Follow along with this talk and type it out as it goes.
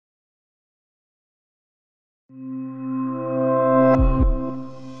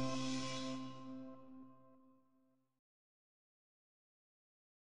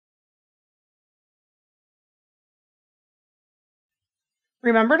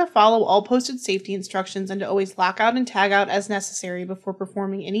Remember to follow all posted safety instructions and to always lock out and tag out as necessary before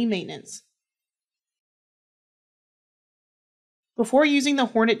performing any maintenance. Before using the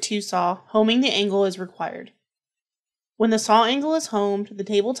Hornet II saw, homing the angle is required. When the saw angle is homed, the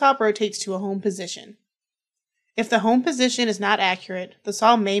tabletop rotates to a home position. If the home position is not accurate, the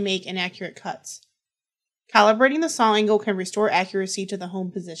saw may make inaccurate cuts. Calibrating the saw angle can restore accuracy to the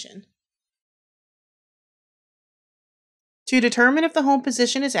home position. To determine if the home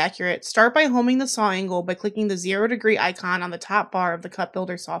position is accurate, start by homing the saw angle by clicking the 0-degree icon on the top bar of the Cut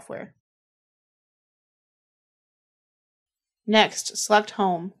Builder software. Next, select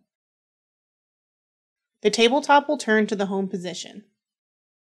Home. The tabletop will turn to the home position.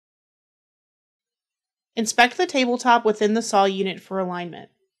 Inspect the tabletop within the saw unit for alignment.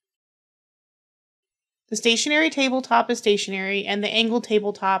 The stationary tabletop is stationary, and the angled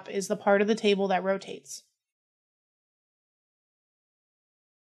tabletop is the part of the table that rotates.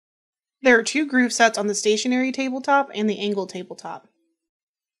 There are 2 groove sets on the stationary tabletop and the angled tabletop.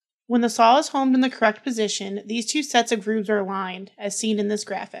 When the saw is homed in the correct position, these 2 sets of grooves are aligned, as seen in this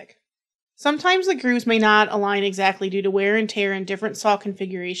graphic. Sometimes the grooves may not align exactly due to wear and tear in different saw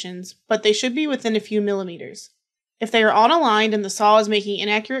configurations, but they should be within a few millimeters. If they are unaligned and the saw is making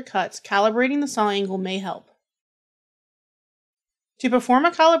inaccurate cuts, calibrating the saw angle may help. To perform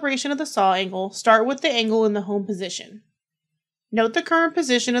a calibration of the saw angle, start with the angle in the home position. Note the current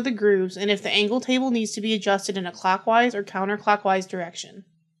position of the grooves and if the angle table needs to be adjusted in a clockwise or counterclockwise direction.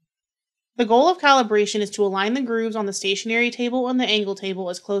 The goal of calibration is to align the grooves on the stationary table and the angle table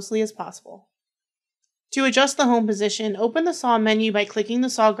as closely as possible. To adjust the home position, open the saw menu by clicking the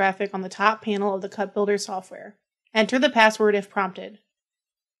saw graphic on the top panel of the Cut Builder software. Enter the password if prompted.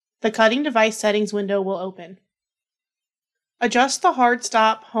 The cutting device settings window will open. Adjust the hard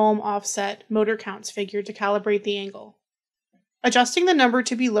stop, home, offset, motor counts figure to calibrate the angle. Adjusting the number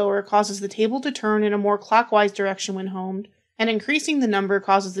to be lower causes the table to turn in a more clockwise direction when homed, and increasing the number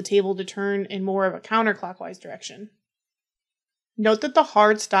causes the table to turn in more of a counterclockwise direction. Note that the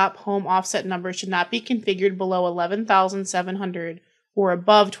hard stop home offset number should not be configured below 11,700 or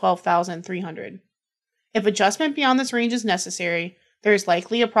above 12,300. If adjustment beyond this range is necessary, there is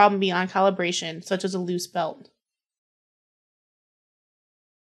likely a problem beyond calibration, such as a loose belt.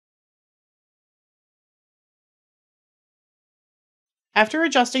 After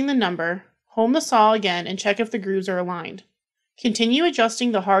adjusting the number, home the saw again and check if the grooves are aligned. Continue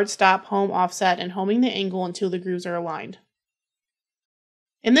adjusting the hard stop, home offset, and homing the angle until the grooves are aligned.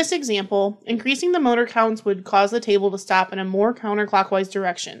 In this example, increasing the motor counts would cause the table to stop in a more counterclockwise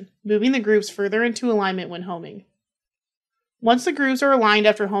direction, moving the grooves further into alignment when homing. Once the grooves are aligned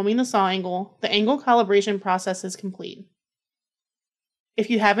after homing the saw angle, the angle calibration process is complete. If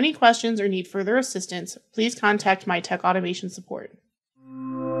you have any questions or need further assistance, please contact MiTek Automation Support.